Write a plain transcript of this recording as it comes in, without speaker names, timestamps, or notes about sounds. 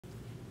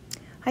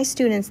Hi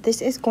students,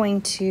 this is going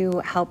to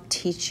help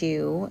teach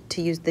you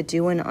to use the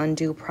do and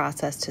undo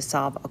process to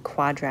solve a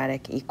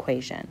quadratic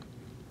equation.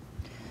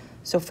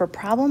 So for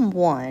problem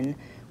 1,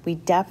 we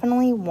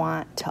definitely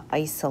want to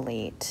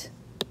isolate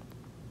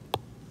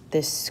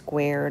this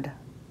squared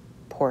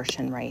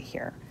portion right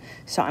here.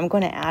 So I'm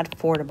going to add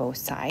 4 to both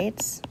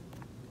sides.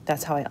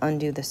 That's how I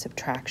undo the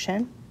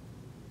subtraction.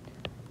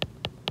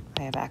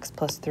 I have x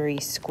plus 3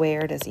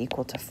 squared is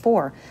equal to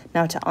 4.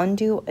 Now to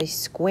undo a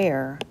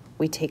square,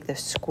 we take the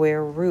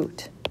square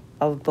root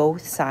of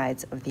both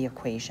sides of the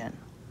equation.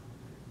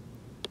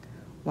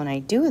 When I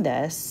do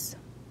this,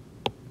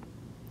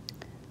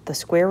 the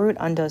square root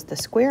undoes the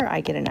square, I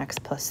get an x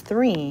plus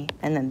 3,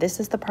 and then this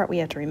is the part we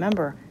have to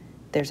remember,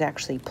 there's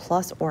actually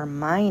plus or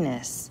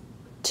minus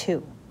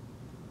 2.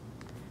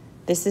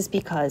 This is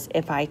because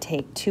if I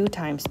take 2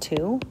 times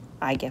 2,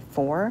 I get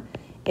 4.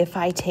 If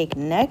I take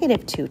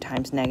negative 2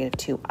 times negative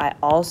 2, I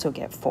also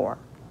get 4.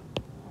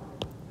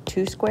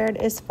 2 squared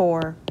is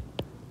 4.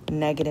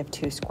 Negative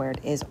 2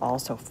 squared is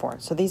also 4.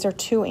 So these are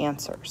 2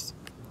 answers.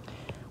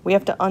 We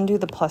have to undo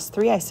the plus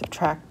 3. I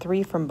subtract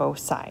 3 from both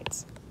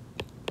sides.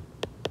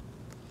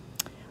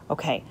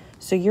 Okay,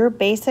 so you're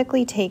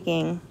basically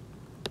taking,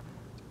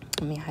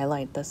 let me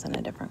highlight this in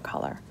a different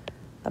color,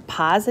 the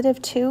positive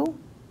 2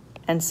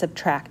 and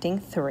subtracting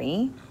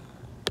 3.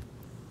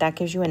 That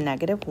gives you a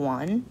negative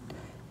 1.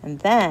 And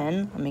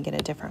then, let me get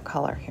a different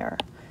color here.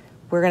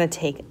 We're going to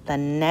take the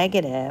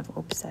negative,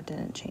 oops, that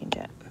didn't change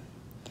it.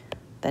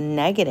 The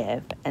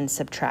negative and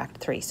subtract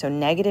 3. So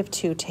negative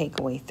 2 take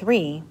away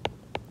 3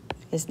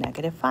 is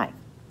negative 5.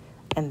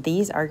 And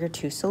these are your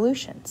 2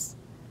 solutions.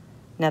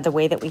 Now the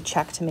way that we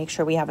check to make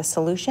sure we have a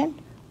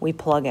solution, we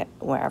plug it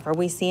wherever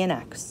we see an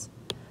x.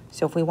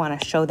 So if we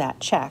want to show that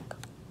check,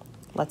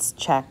 let's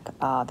check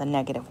the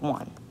negative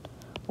 1.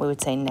 We would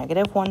say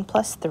negative 1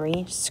 plus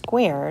 3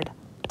 squared,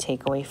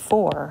 take away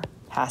 4,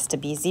 has to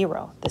be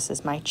 0. This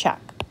is my check.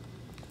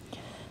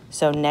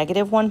 So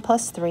negative 1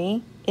 plus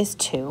 3 is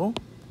 2.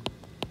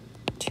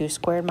 2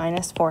 squared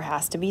minus 4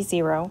 has to be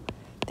 0.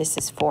 This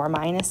is 4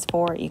 minus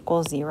 4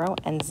 equals 0,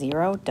 and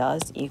 0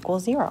 does equal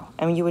 0.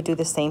 And you would do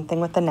the same thing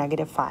with the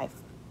negative 5.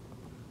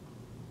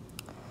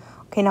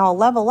 Okay, now a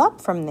level up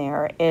from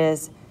there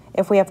is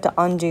if we have to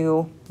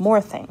undo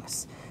more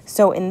things.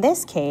 So in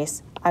this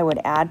case, I would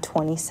add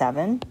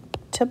 27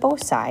 to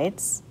both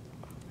sides.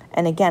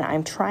 And again,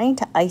 I'm trying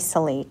to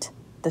isolate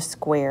the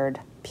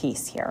squared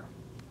piece here.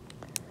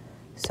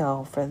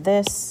 So for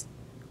this,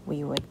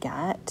 we would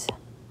get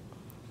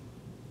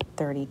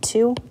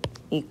 32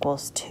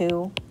 equals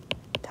 2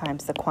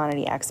 times the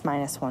quantity x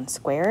minus 1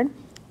 squared.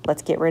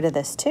 Let's get rid of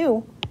this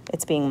 2.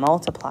 It's being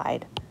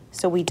multiplied,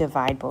 so we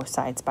divide both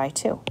sides by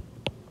 2.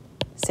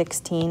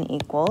 16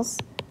 equals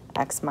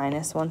x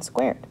minus 1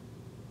 squared.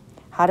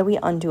 How do we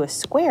undo a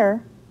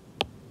square?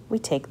 We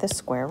take the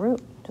square root,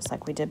 just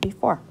like we did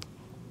before.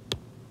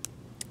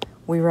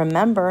 We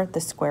remember the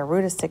square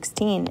root of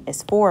 16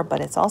 is 4, but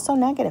it's also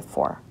negative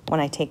 4 when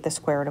I take the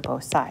square root of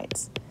both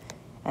sides.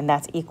 And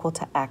that's equal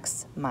to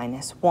x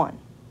minus 1.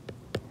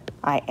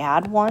 I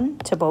add 1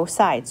 to both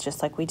sides,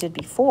 just like we did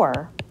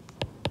before.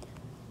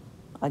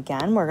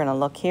 Again, we're going to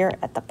look here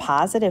at the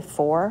positive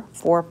 4.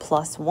 4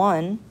 plus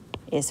 1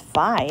 is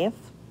 5.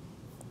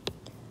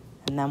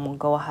 And then we'll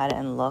go ahead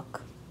and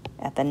look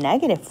at the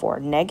negative 4.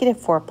 Negative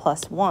 4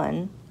 plus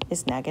 1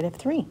 is negative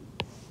 3.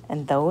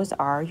 And those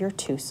are your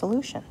 2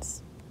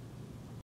 solutions.